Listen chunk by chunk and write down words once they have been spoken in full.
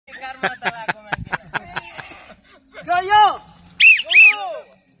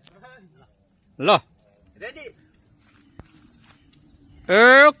ल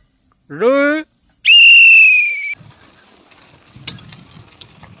एक दुई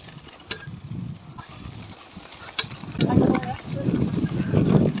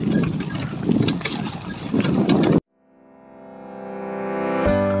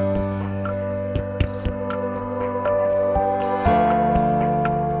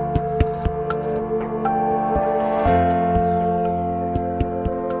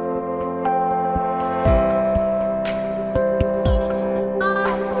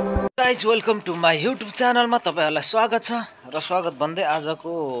guys welcome to my YouTube च्यानलमा तपाईहरुलाई स्वागत छ र स्वागत भन्दै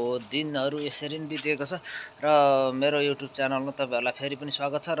आजको दिनहरु यसरी नै बितेको छ र मेरो युट्युब च्यानलमा तपाईहरुलाई फेरि पनि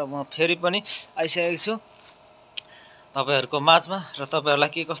स्वागत छ र म फेरि पनि आइसकेको छु तपाईहरुको माझमा र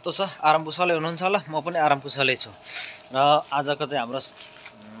तपाईहरुलाई के कस्तो छ आराम कुशलै हुनुहुन्छ होला म पनि आराम कुशलै छु र आजको चाहिँ हाम्रो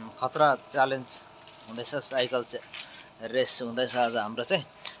खतरा च्यालेन्ज हुँदैछ साइकल रेस हुँदैछ आज हाम्रो चाहिँ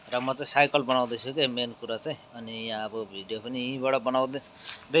र म चाहिँ साइकल बनाउँदैछु के मेन कुरा चाहिँ अनि यहाँ अब भिडियो पनि यहीँबाट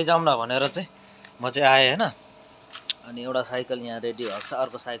बनाउँदै जाउँ न भनेर चाहिँ म चाहिँ आएँ हैन अनि एउटा साइकल यहाँ रेडी भएको छ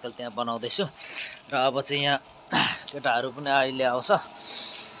अर्को साइकल त्यहाँ बनाउँदैछु र अब चाहिँ यहाँ केटाहरू पनि अहिले आउँछ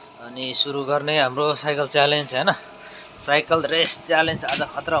अनि सुरु गर्ने हाम्रो साइकल च्यालेन्ज हैन साइकल रेस च्यालेन्ज आज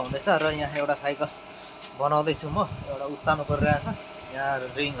खतरा हुँदैछ र यहाँ एउटा साइकल बनाउँदैछु म एउटा उत्तानो परिरहेछ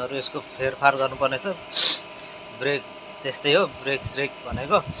यहाँ रिङहरू यसको फेरफार गर्नुपर्ने छ ब्रेक त्यस्तै हो ब्रेक स्रेक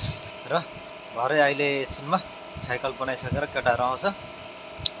भनेको र भरे अहिले एकछिनमा साइकल बनाइसकेर केटाहरू आउँछ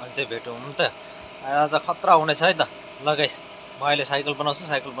अनि चाहिँ भेटौँ त आज खतरा हुनेछ है त ल गाइस म अहिले साइकल बनाउँछु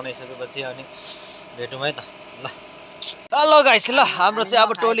साइकल बनाइसकेपछि अनि भेटौँ है त ल गाइस ल हाम्रो चाहिँ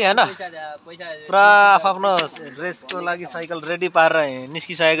अब टोली हैन पुरा आफ्नो रेसको लागि साइकल रेडी पारेर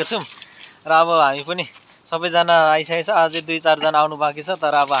निस्किसकेको छौँ र अब हामी पनि सबैजना आइसकेको छ अझै 2-4 जना आउनु बाँकी छ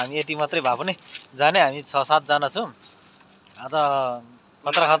तर अब हामी यति मात्रै भए पनि जाने हामी 6-7 जना छौँ आज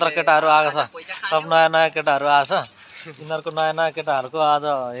खतरा खतरा केटाहरू आएको छ सब नयाँ नयाँ केटाहरू आएको छ यिनीहरूको नयाँ नयाँ केटाहरूको आज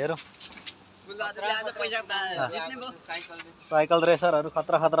हेरौँ साइकल रेसरहरू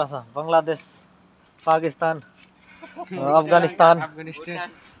खतरा खतरा छ बङ्गलादेश पाकिस्तान अफगानिस्तान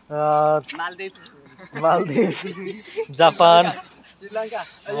मालदिभ जापान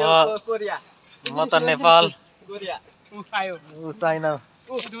म त नेपाल चाइना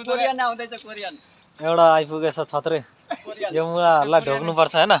एउटा आइपुगेछ छत्रे यो मुवाहरूलाई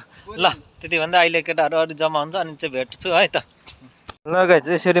ढोक्नुपर्छ हैन ल त्यति भन्दा अहिले केटाहरू अरू जम्मा हुन्छ अनि चाहिँ भेट्छु है त ल गाइस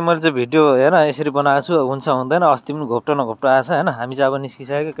यसरी मैले चाहिँ भिडियो हेर यसरी बनाएको छु हुन्छ हुँदैन अस्ति पनि घोप्टो नघोप्टो आएछ हैन हामी चाहिँ अब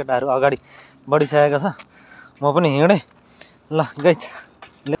निस्किसकेको केटाहरू अगाडि बढिसकेको छ म पनि हिँडे ल गाइस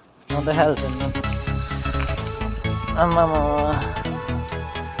म त हेल्छ आमा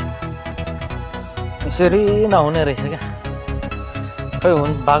यसरी नहुने रहेछ क्या खै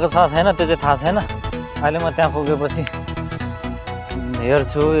भएको छ छैन त्यो चाहिँ थाहा छैन अहिले म त्यहाँ पुगेपछि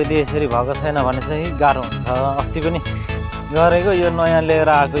हेर्छु यदि यसरी भएको छैन भने चाहिँ गाह्रो हुन्छ अस्ति पनि गरेको यो नयाँ लिएर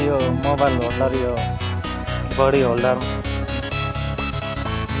आएको यो मोबाइल होल्डर यो बडी होल्डर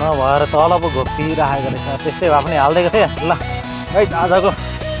नभएर तल पो घोप्टिराखेको रहेछ त्यस्तै भए पनि हालिदिएको थिएँ ल है आजको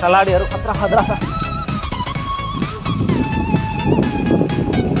खेलाडीहरू खतरा खतरा छ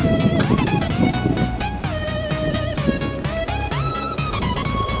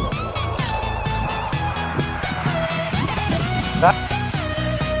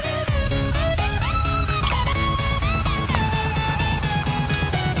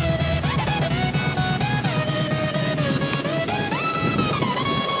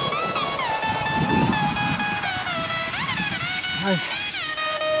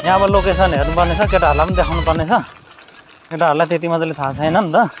यहाँ अब लोकेसन हेर्नुपर्ने छ केटाहरूलाई पनि देखाउनु पर्ने छ केटाहरूलाई त्यति मजाले थाहा छैन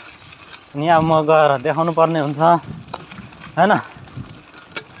नि त अनि अब म गएर देखाउनु पर्ने हुन्छ हैन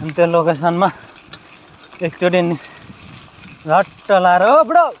अनि त्यो लोकेसनमा एकचोटि झट्ट लाएर हो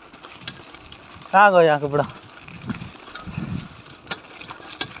बुढो कहाँ गयो यहाँको बुढो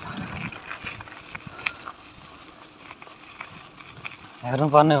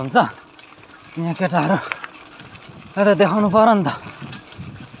हेर्नुपर्ने हुन्छ यहाँ केटाहरू यता देखाउनु पर्यो नि त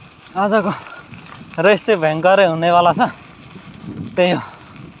आजको रेस चाहिँ भयङ्करै हुनेवाला छ त्यही हो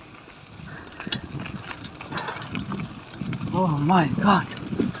ओह माई गॉड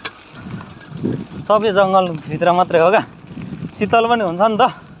सबै जङ्गलभित्र मात्रै हो क्या शीतल पनि हुन्छ नि त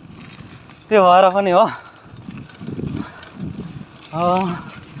त्यो भएर पनि हो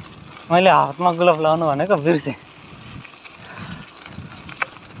मैले हातमा ग्लोभ लगाउनु भनेको बिर्सेँ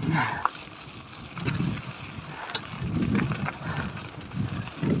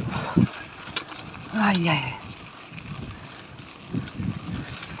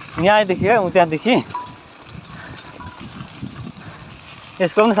यहाँदेखि है त्यहाँदेखि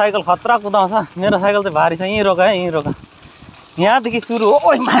यसको पनि साइकल खतरा कुदाउँछ मेरो साइकल चाहिँ भारी छ यहीँ रोक है यहीँ रोक यहाँदेखि सुरु हो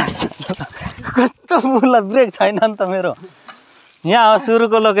ओइ मास कस्तो मुला ब्रेक छैन नि त मेरो यहाँ हो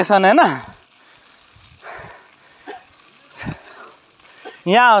सुरुको लोकेसन हैन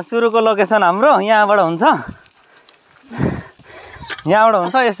यहाँ हो सुरुको लोकेसन हाम्रो यहाँबाट हुन्छ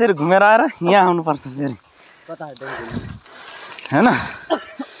यसरी घुमेर आएर यहाँ आउनुपर्छ फेरि हैन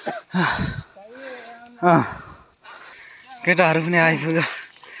केटाहरू पनि आइपुग्यो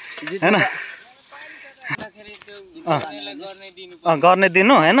हैन गर्ने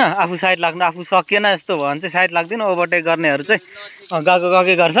दिनु हैन आफू साइड लाग्नु आफू सकिएन यस्तो भयो भने चाहिँ साइड लाग्दिनु ओभरटेक गर्नेहरू चाहिँ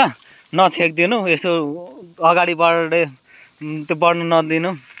गएकै गर्छ नछेक्दिनु यसो अगाडि बढ्नु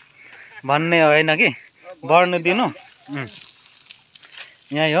नदिनु भन्ने होइन कि बढ्नु दिनु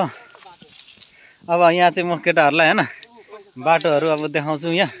यही हो अब यहाँ चाहिँ म केटाहरूलाई हैन बाटोहरू अब देखाउँछु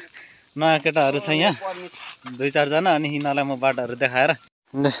यहाँ नयाँ केटाहरू छ यहाँ 2-4 जना अनि यिनीहरूलाई म बाटोहरू देखाएर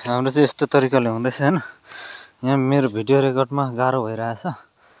हाम्रो चाहिँ यस्तो तरिकाले हुँदैछ हैन यहाँ मेरो भिडियो रेकर्डमा गाह्रो भइरहेछ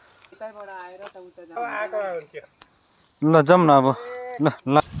ल जाउँ न अब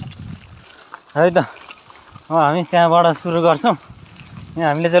ल है त अब हामी त्यहाँबाट सुरु गर्छौँ यहाँ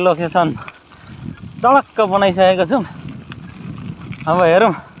हामीले चाहिँ लोकेसन चडक्क बनाइसकेको छौँ अब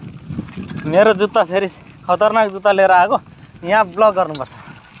हेरौँ मेरो जुत्ता फेरि खतरनाक जुत्ता लिएर आएको यहाँ ब्लक गर्नुपर्छ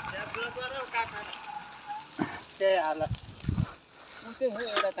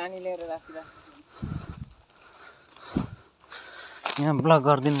यहाँ ब्लक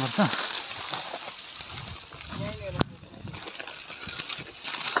गरिदिनुपर्छ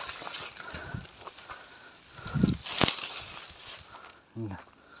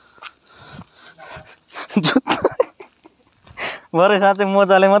भरे साँच्चै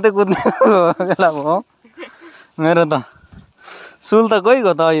मोजाले मात्रै कुद्ने बेला भयो मेरो त सुल त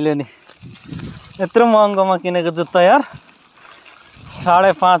गइगयो त अहिले नि यत्रो महँगोमा किनेको जुत्ता यार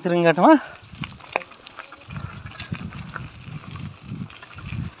 5.5 रिङ्गटमा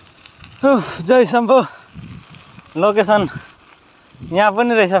जय शम्भु लोकेसन यहाँ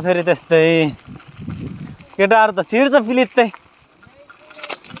पनि रहेछ फेरि त्यस्तै केटाहरू त छिर्छ फिलित्तै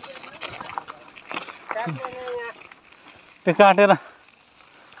त्यो काटेर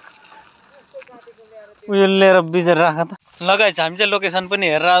उयो लिएर बिजेर राख त लगाइछ हामी चाहिँ लोकेसन पनि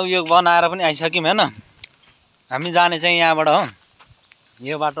हेरेर उयो बनाएर पनि आइसक्यौँ हैन हामी जाने चाहिँ यहाँबाट हो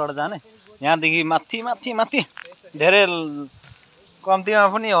यो बाटोबाट जाने यहाँदेखि माथि धेरै कम्तीमा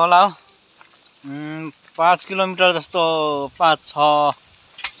पनि होला हो 5 किलोमिटर जस्तो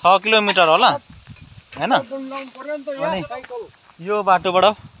 5-6 किलोमिटर होला हैन अनि यो बाटोबाट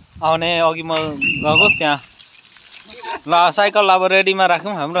आउने अघि म गएको त्यहाँ ल साइकल अब रेडीमा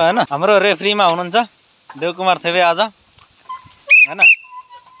राख्यौँ हाम्रो हैन हाम्रो रेफ्रीमा हुनुहुन्छ देवकुमार थेबे आज हैन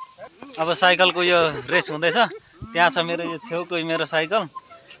अब साइकलको यो रेस हुँदैछ त्यहाँ छ मेरो यो छेउको मेरो साइकल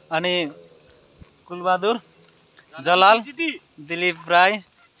अनि कुलबहादुर जलाल दिलीप राई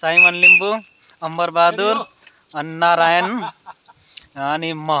साइमन लिम्बू अम्बर बहादुर अनि नारायण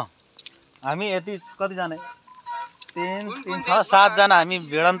अनि म हामी यति कतिजना 3-6-7 जना हामी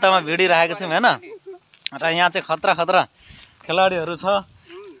भिडन्तमा भिडिरहेको छौँ हैन र यहाँ चाहिँ खतरा खेलाडीहरू छ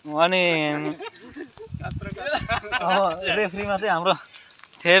अनि अब रेफ्रीमा चाहिँ हाम्रो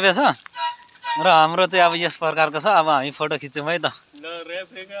थेबे छ र हाम्रो चाहिँ अब यस प्रकारको छ अब हामी फोटो खिच्यौँ है त ल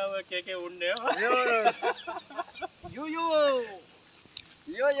रेफ्रीको अब के उड्ने हो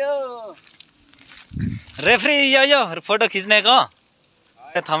यो रेफ्री यो फोटो खिच्नेको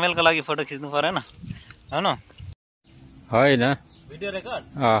त्यो थमेलको लागि फोटो खिच्नु परेन हैन होइन भिडियो रेकर्ड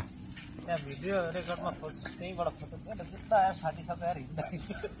त्यहाँ भिडियो रेकर्डमा त्यहीबाट फोटो जुत्ता फाटिसक्यो यार हिँड्दा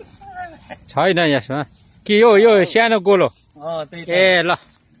छैन यसमा कि यो सानो गोलो ए ल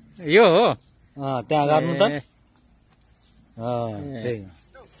यो हो त्यहाँ गर्नु त त्यही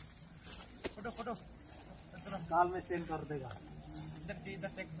फोटो काल में सेंड कर देगा इधर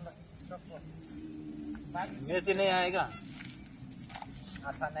मैच नहीं आएगा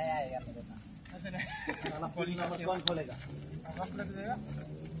अच्छा नहीं आएगा मेरे पास नंबर कौन खोलेगा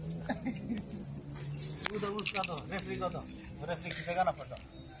उधर उसका दो रेफरी को दो रेफरी खींचेगा ना फोटो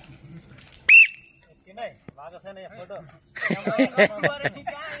नहीं भाग से नहीं फोटो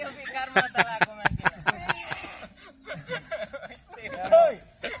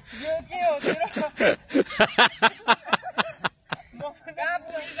यो के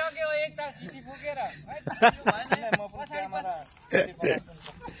हो एक तास सिटी फुकेर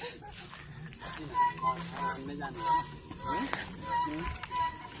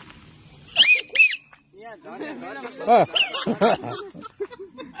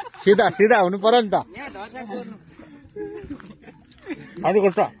सीधा सीधा हुनु पर्यो नि त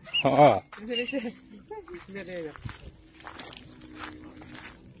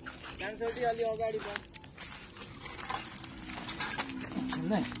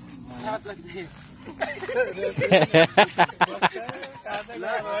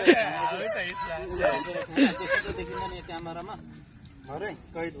क्यामेरामा भरे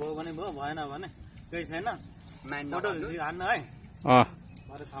कैद भयो भने भयो भएन भने केही छैन फोटो हान्न है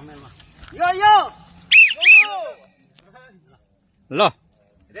भरे थम्बनेलमा यो ल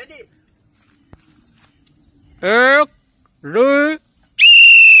रेडी 1 2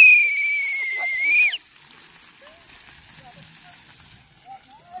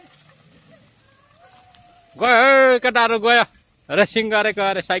 गयो केटाहरु गयो रेसिङ गरेको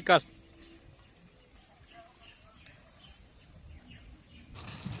अरे साइकल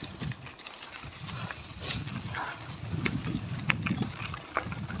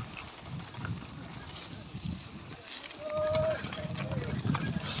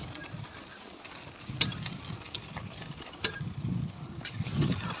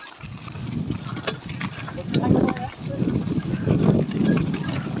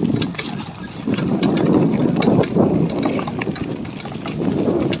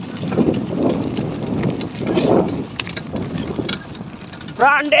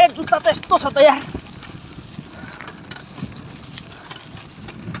ब्रान्डेड जुत्ता त यस्तो छ त यार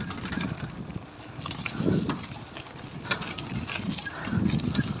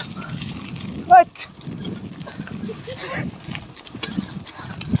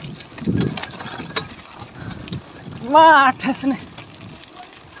माठस नै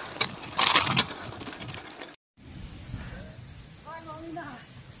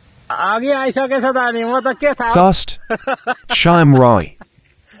अघि आइसकेछ त अनि म त के थाहा Thust, Shime Roy.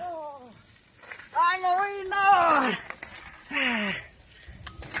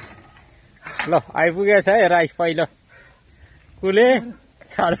 ल आइपुगेछ है राइस पहिलो कुले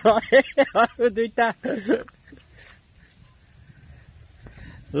अरू दुईटा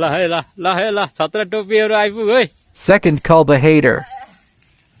ल है ल छत्र टोपीहरू आइपुग्यो है Second Culbahater.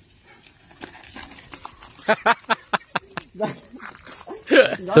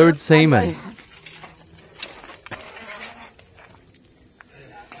 Third Seaman.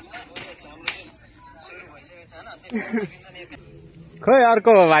 खोइ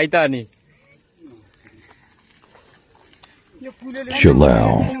अर्को हो भाइ त अनि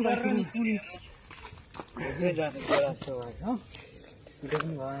Shalao.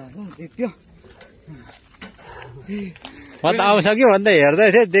 म त आउँछ कि भन्दै हेर्दै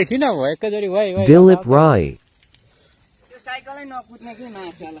थिएँ देखिन भयो एकैचोटि भयो Dilip Rai. साइकलै नकुद्ने कि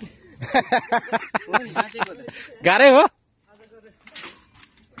माछाला गाह्रै हो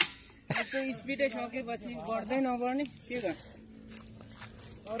यस्तो स्पिडै सकेपछि बढ्दै नबढ्ने के गर्छ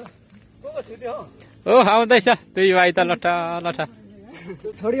ओ आउँदैछ दुई भाइ त लट्ठा लट्ठा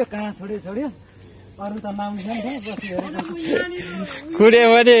छोडियो कहाँ छोडियो अरू त नाम कुड्यो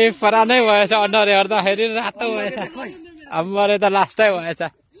भने परानै भएछ अनुहार हेर्दाखेरि रातो भएछ अम्बरे त लास्टै भएछ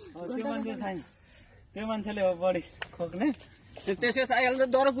त्यो मान्छेले हो बढी खोक्ने त्यसको साइकल त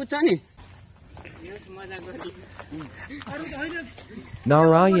डर कुद्छ नि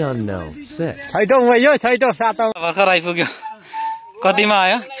Narayan no 6. छैटौँ भयो छैटौँ सातौँ भर्खर आइपुग्यो कतिमा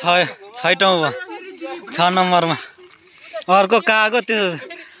आयो छैटौँ भयो 6 नम्बरमा अर्को कहाँ आएको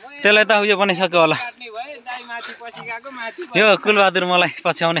त्यसलाई त उयो बनाइसक्यो होला यो कुलबहादुर मलाई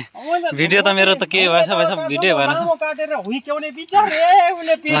पछ्याउने भिडियो त मेरो त के भएछ भिडियो भएन काटेर हुइक्याउने विचार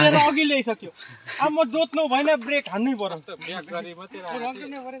उले पिरेर अघि ल्याइसक्यो अब म जोत्नु भएन ब्रेक हान्नै पर्यो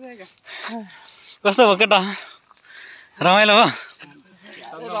कस्तो भयो केटा रमाइलो भयो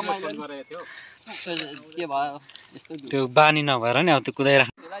के भयो यस्तो त्यो बानी नभएर नि अब त्यो कुदाइरा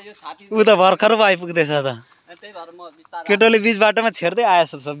ऊ त भर्खर पो आइपुग्दैछ त त्यही भएर म बिस्तारै केटोले बिच बाटोमा छेड्दै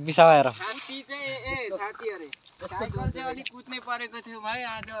आएछ बिसाएर शान्ति चाहिँ साथी अरे साइकल चाहिँ अलि कुद्नै परेको थियो भाइ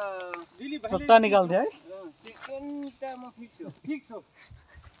आज चट्टा निकाल्थ्यो है सेकेन्ड त म फिक्स हो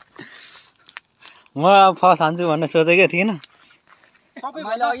म अब फर्स्ट हान्छु भन्ने सोचेकै थिइनँ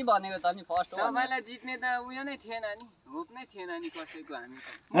मैले अघि भनेको त नि फर्स्ट हो तपाईलाई जित्ने त उयो नै थिएन नि होप नै थिएन नि कसैको हामी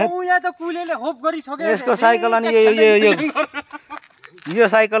यहाँ त कुलेले होप गरिसक्यो यसको साइकल अनि यो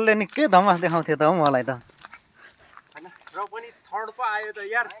साइकलले निकै धमास देखाउँथ्यो त हौ मलाई त र पनि थर्ड पो आयो त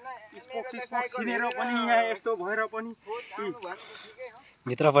यार स्पोक्स छिनेर पनि यहाँ यस्तो भएर पनि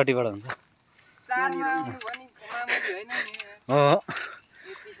भित्रपट्टिबाट हुन्छ चारमा आउनु भनी मामुली हैन नि हो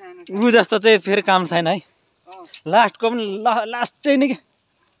ऊ जस्तो चाहिँ फेरि काम छैन है लास्टको पनि लास्टै नि के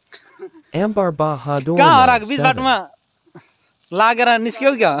Ambar Bahadur कहाँ no हराएको बिच 7. बाटोमा लागेर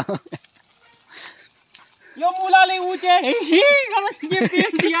निस्क्यौ क्या यो मुलाले उठे हि गर्न के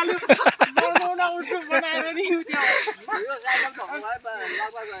पेट दिहाल्यो बनाउन उठ्नु बनाएर नि उठ्यो यो साइकल त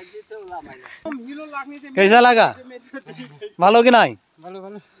लगभग जित्थ्यो होला मैले मिलो लाग्ने चाहिँ कैसा लगा भालो कि नहीं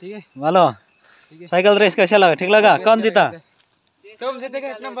भालो साइकिल रेस कैसा लगा ठीक लगा कौन जीता तुम जीतेगा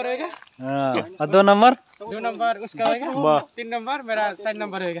 1 नंबर होएगा और 2 नंबर 2 नंबर उसका होएगा 3 नंबर मेरा 4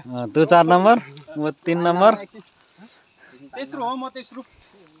 नंबर होएगा तू 4 नंबर म 3 नंबर तेस्रो हो म तेस्रो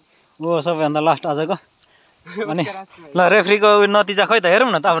वो सबैभन्दा लास्ट आजको अनि ल रेफ्रीको नतिजा खै त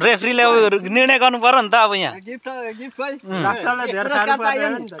हेरौँ न त अब रेफ्रीले अब निर्णय गर्नु पर्यो नि त अब यहाँ डाक्टरलाई धेरै साह्रो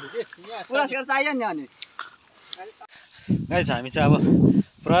पर्दैन नि त पुरस्कार चाहियो नि अनि गाइस हामी चाहिँ अब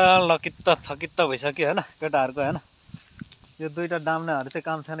पुरा लकित थकित भइसक्यो हैन केटाहरूको हैन यो दुईटा डाम्नाहरू चाहिँ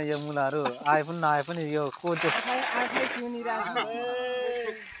काम छैन यो मुलाहरू आए पनि नआए पनि यो को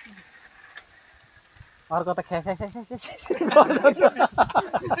अर्को त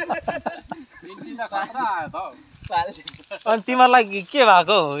अनि तिमीहरूलाई के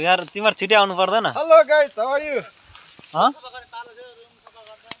भएको यार तिमीहरू छिटै आउनु पर्दैन hello guys how are you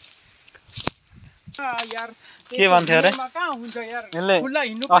यार के भन्थ्यो अरे यसले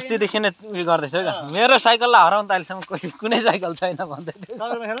अस्तिदेखि नै उयो गर्दै थियो क्या मेरो साइकललाई हराउनु त अहिलेसम्म कोही कुनै साइकल छैन भन्दै थियो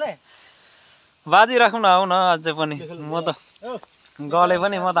बाजी राखौँ न आऊ न अझै पनि म त गले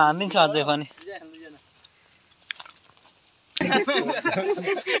पनि म त हानिदिन्छु अझै पनि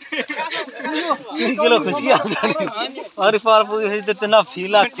किलो खुस्किहाल्छ अरू पर पुगेपछि त न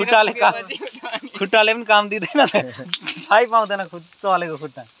फिला खुट्टाले पनि काम दिँदैन थाहै पाउँदैन चलेको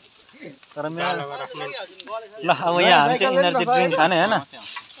खुट्टा तर मेरो ल अब यहाँ हामी चाहिँ इनर्जी ड्रिङ्क खाने होइन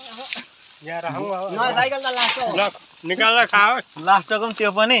लास्टको पनि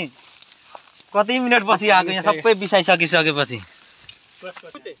त्यो पनि कति मिनट पछि आएको यहाँ सबै बिसाइसकिसकेपछि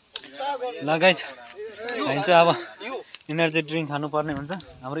लगाइ छ हामी चाहिँ अब इनर्जी ड्रिङ्क खानुपर्ने हुन्छ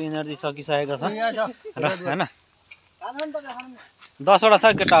हाम्रो इनर्जी सकिसकेको छ र होइन 10 वटा छ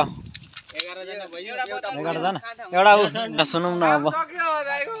केटा 11 जना एउटा सुनौँ न अब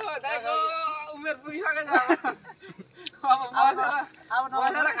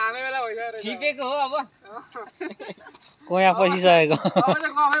कोया पसिसकेको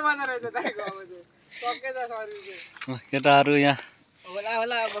केटाहरू यहाँ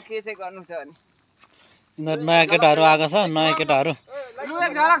नयाँ केटाहरू आएको छ नयाँ केटाहरू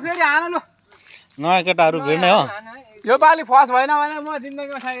भिड्ने हो यो पालि फर्स्ट भएन भने म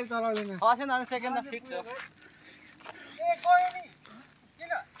जिन्दगीमा साइकल चलाउँदिन फसेन भने सेकेन्ड त फिक्स हो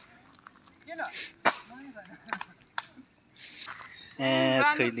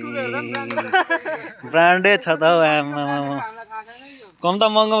ब्रान्डेड छ त हौ आमा कम त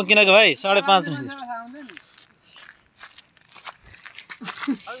महँगो किनेको भाइ 5.5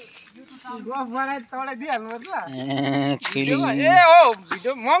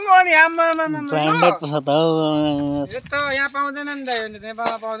 ब्रान्डेड छ त यहाँ पाउँदैन नि त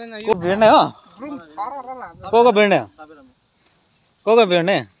नेपालमा पाउँदैन को भिड्ने हो को भिड्ने को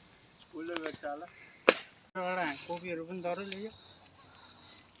भिड्ने कोपीहरू पनि डरो ल्यायो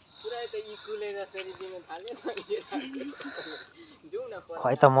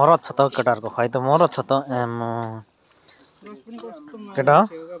खै त मरद छ त केटाहरूको खै त मरद छ त केटा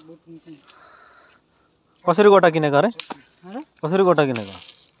कसरी गोटा किनेको अरे कसरी गोटा किनेको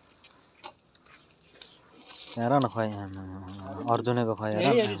हेर न खै अर्जुनेको खै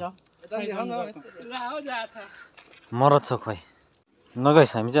मरद छ खै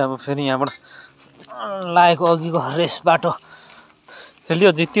नगइस हामी चाहिँ अब फेरि यहाँबाट लागेको अघिको रेस बाटो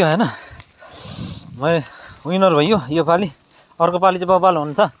खेलियो जित्यो होइन मैले विनर भइयो यो पालि अर्को पालि चाहिँ बबाल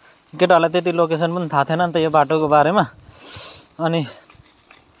हुन्छ केटाहरूलाई त्यति लोकेसन पनि थाहा थिएन नि त यो बाटोको बारेमा अनि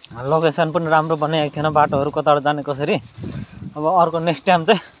लोकेसन पनि राम्रो बनाएको थिएन बाटोहरू कताबाट जाने कसरी अब अर्को नेक्स्ट टाइम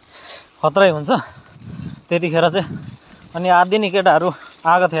चाहिँ खतरै हुन्छ त्यतिखेर चाहिँ अनि आधी नि केटाहरू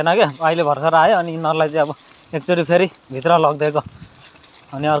आएको थिएन क्या अहिले भर्खर आयो अनि यिनीहरूलाई चाहिँ अब एकचोटि फेरि भित्र लगिदिएको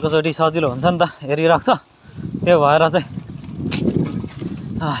अनि अर्कोचोटि सजिलो हुन्छ नि त हेरिराख्छ त्यो भएर चाहिँ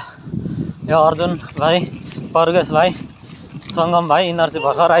यो अर्जुन भाइ परगेश भाइ सङ्गम भाइ यिनीहरू चाहिँ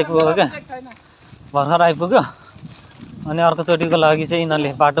भर्खर आइपुग्यो क्या भर्खर आइपुग्यो अनि अर्कोचोटिको लागि चाहिँ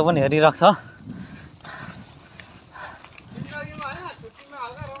यिनीहरूले बाटो पनि हेरिराख्छ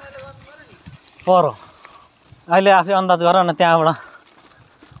परो अहिले आफै अन्दाज गर न त्यहाँबाट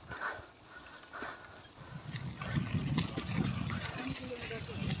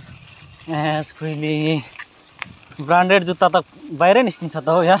खुइली ब्रान्डेड जुत्ता त बाहिरै निस्किन्छ त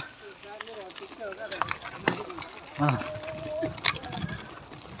हो यार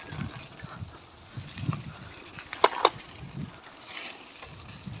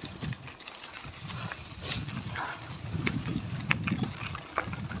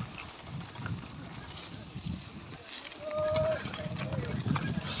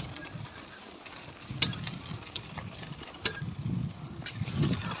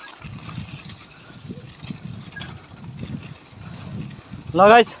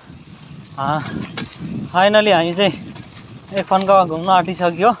गाइस फाइनली हामी चाहिँ एक फन्कामा घुम्न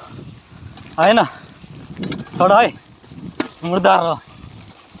आँटिसक्यो हैन छोड है मुर्दा हो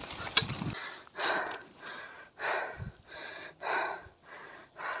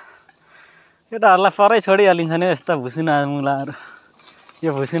केटाहरूलाई परै छोडिहालिन्छ नि यस्ता भुसिना मुलाहरू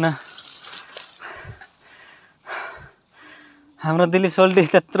यो भुसिना हाम्रो दिलीप सोल्टी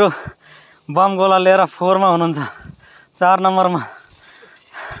त्यत्रो बम गोला लिएर 4 मा हुनुहुन्छ 4 नम्बरमा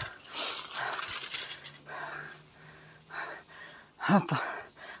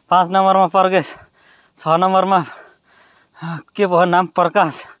पाँच नम्बरमा प्रकाश 6 नम्बरमा के भयो नाम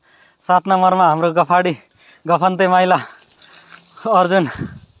प्रकाश 7 नम्बरमा हाम्रो गफाडी गफन्ते माइला अर्जुन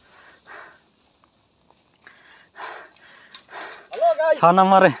 6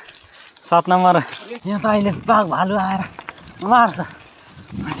 नम्बर 7 नम्बर यहाँ त अहिले बाघ भालु आएर मार्छ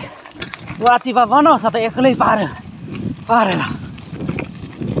वाचिपा बनाउँछ त एक्लै पारेर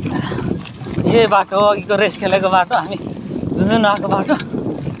यही बाटो हो अघिको रेस खेलेको बाटो हामी जुन आएको बाटो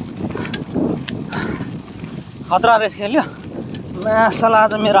खतरा रेस खेल्यो मासला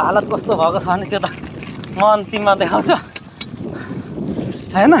आज मेरो हालत कस्तो भएको छ भने त्यो त म अन्तिममा देखाउँछु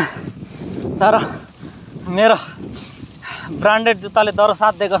हैन तर मेरो ब्रान्डेड जुत्ताले दरो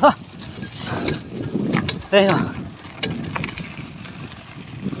साथ दिएको छ त्यही हो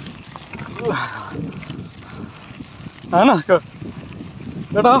हैन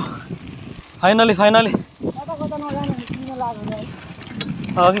केटा फाइनली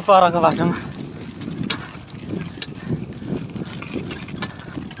अघि परको बाटोमा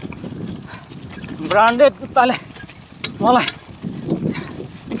ब्रान्डेड जुत्ताले मलाई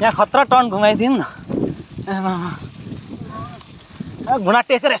यहाँ खतरा टर्न घुमाइदिउँ न घुँडा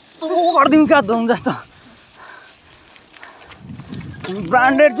टेकेर यस्तो गरिदिउँ क्या धुम जस्तो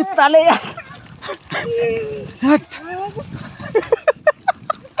ब्रान्डेड जुत्ताले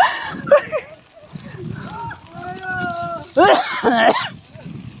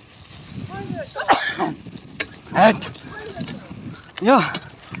यो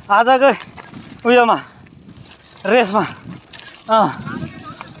आजको उयोमा रेसमा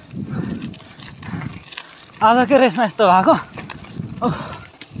आजकै रेसमा यस्तो भएको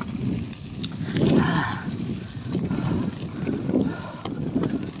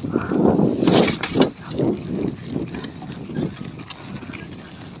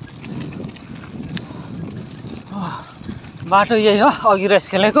बाटो यही हो अघि रेस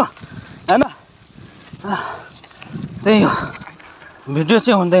खेलेको हैन त्यही हो भिडियो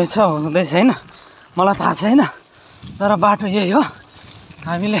चाहिँ हुँदैछ छैन मलाई थाहा छैन तर बाटो यही हो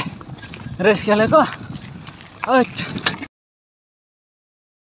हामीले रेस खेलेको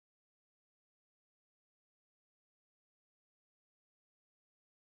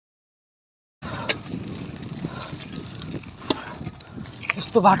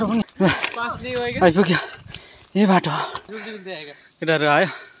यस्तो बाटो पनि आइपुग्यो यही बाटो केटाहरू आयो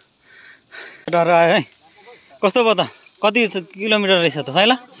है कस्तो भयो त कति किलोमिटर रहेछ त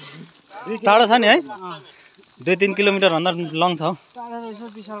साइला टाढो छ नि है 2-3 किलोमिटर भन्दा लङ छ हौ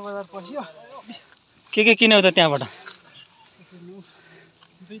के किन्यौ त त्यहाँबाट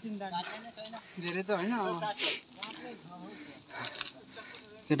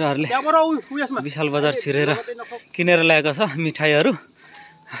केटाहरूले विशाल बजार छिरेर किनेर ल्याएको छ मिठाईहरू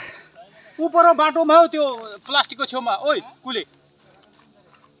उपर बाटोमा हो त्यो प्लास्टिकको छेउमा ओइ कुले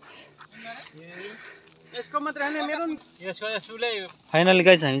यसको मात्र हैन मेरो यसुले फाइनली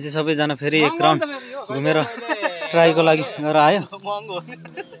गाइस हामी चाहिँ सबैजना फेरि एक राउन्ड घुमेर ट्राईको लागि गएर आयो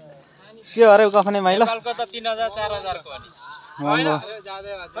के अरे गफने माइला कलकत्ता 3000 4000 को अनि हैन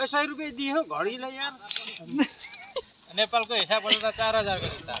 100 रुपैयाँ दियो घडीलाई यार नेपालको हिसाबले त 4000 को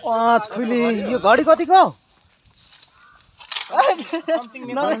जुत्ता पाँच खुली यो घडी कतिको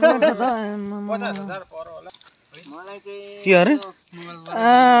के अरे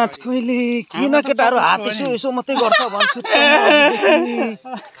आज कहिले किन केटाहरू हात यसो मात्रै गर्छ भन्छु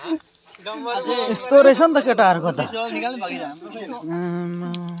यस्तो रहेछ नि त केटाहरूको त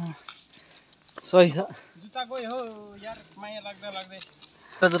सही छ जुत्ताको हो यार माया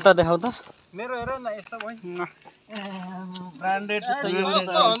लाग्दै जुत्ता देखाउ त मेरो हेर न यस्तो भयो ब्रान्डेड जुत्ता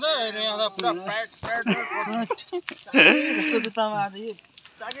यस्तो हुन्छ यहाँ त पुरा फ्याट यस्तो जुत्तामा आज यो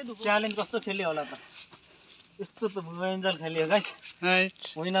च्यालेन्ज कस्तो खेल्यो होला त यस्तो त भुवेन्जल खेल्यो गाइस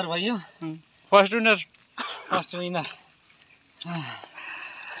विनर भयो फर्स्ट विनर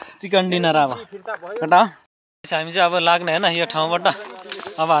चिकन डिनर अब केटा हामी चाहिँ अब लाग्ने हैन यो ठाउँबाट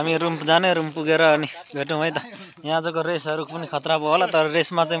अब हामी रुम जाने रुम पुगेर अनि भेटौँ है त यहाँ आजको रेसहरू पनि खतरा भयो होला तर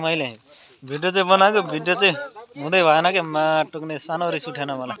रेसमा चाहिँ मैले भिडियो चाहिँ बनाएको भिडियो चाहिँ हुँदै भएन कि टुक्ने सानो रिस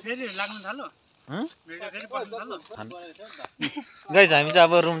उठेन मलाई गाइस हामी चाहिँ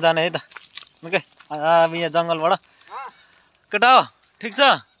अब रुम जाने है त ओके अब यहाँ जङ्गलबाट केटा हो ठिक छ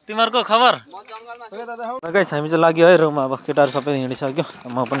तिमीहरूको खबर गाइस हामी चाहिँ लाग्यो है रुम अब केटाहरू सबै हिँडिसक्यो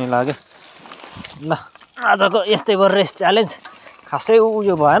म पनि लागेँ ल आजको यस्तै भयो रेस च्यालेन्ज खासै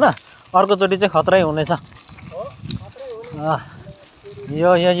उयो भएन अर्कोचोटि चाहिँ खतरै हुनेछ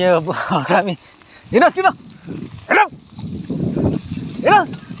यो यो यो हामी हिँड छिन हेर हेर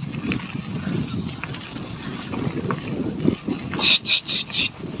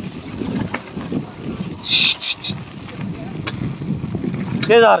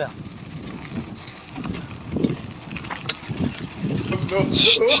के जा रहे हो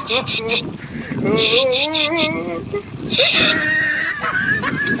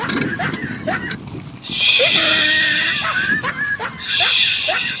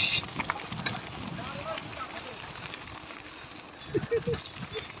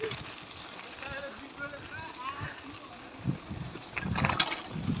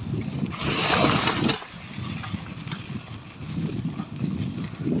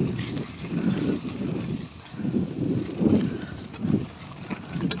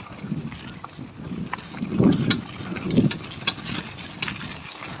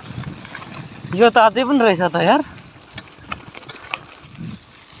यो त अझै पनि रहेछ त यार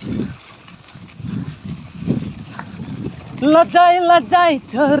लजाई लजाई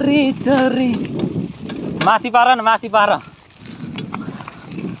छोरी छोरी माथि पार न माथि पार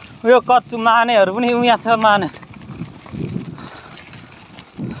यो कच्चु मानेहरू पनि उहाँ छ माने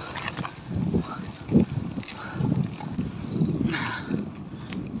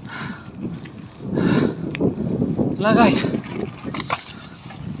लगाइछ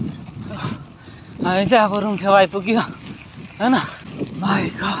हामी चाहिँ अब रुम छेउ आइपुग्यो होइन my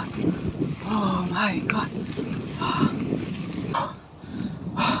God oh my God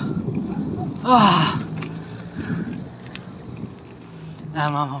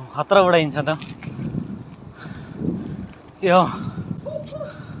आमा खतरा उडाइन्छ त यो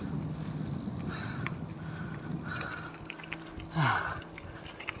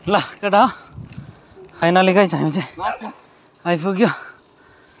ल केटा फाइनली गाइस हामी चाहिँ आइपुग्यो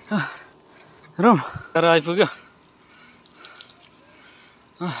रुम तर आइपुग्यो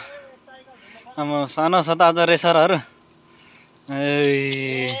अब सानो छ त आज रेसरहरू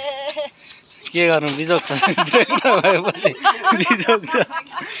ए के गर्नु बिजोग छ ब्रेक नभएपछि बिजोग छ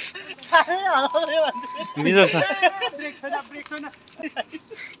बिजोग छ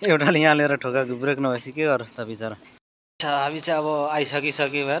एउटाले यहाँ लिएर ठोकाएको ब्रेक नभएपछि के गरोस् त बिचरा हामी चाहिँ अब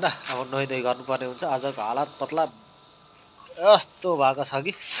आइसकिसक्यौँ होइन अब नुहाइधुवाइ गर्नुपर्ने हुन्छ आजको हालत पतला यस्तो भएको छ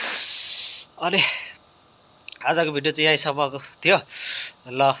कि अनि आजको भिडियो चाहिँ यहीँसम्मको थियो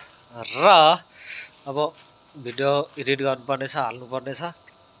ल र अब भिडियो एडिट गर्नुपर्ने छ हाल्नुपर्ने छ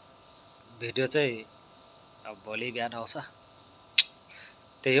भिडियो चाहिँ अब भोलि बिहान आउँछ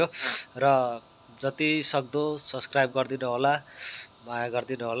त्यही हो र जति सक्दो सब्सक्राइब गरिदिनु होला माया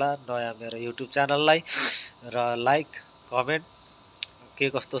गरिदिनु होला नयाँ मेरो युट्युब च्यानललाई र लाइक कमेन्ट के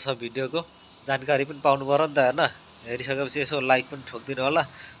कस्तो छ भिडियोको जानकारी पनि पाउनु पर्यो नि त होइन हेरिसकेपछि यसो लाइक पनि ठोकिदिनु होला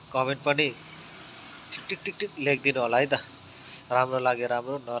कमेन्ट पनि टिक टिक टिक टिक लेखिदिनु होला है त राम्रो लागे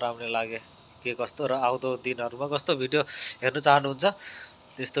राम्रो नराम्रो लागे के कस्तो र आउँदो दिनहरूमा कस्तो भिडियो हेर्नु चाहनुहुन्छ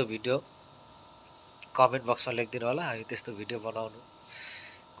त्यस्तो भिडियो कमेन्ट बक्समा लेखिदिनु होला हामी त्यस्तो भिडियो बनाउनु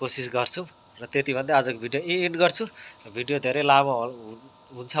कोसिस गर्छौँ र त्यति भन्दै आजको भिडियो एन्ड गर्छु भिडियो धेरै लामो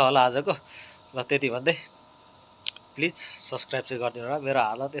हुन्छ होला आजको ल त्यति भन्दै प्लिज सब्सक्राइब चाहिँ गरिदिनु होला मेरो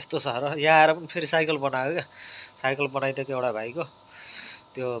हालत यस्तो छ र यहाँ आएर पनि फेरि साइकल बनाएको क्या साइकल बनाइदिएको एउटा भाइको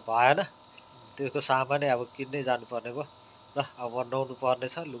त्यो भएन त्यसको सामानै अब किन्नै जानुपर्ने भयो ल अब म नुहाउनु पर्ने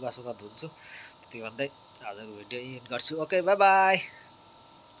छ लुगासुगा धुन्छु त्यति भन्दै आजको भिडियो एन्ड गर्छु ओके बाई बाई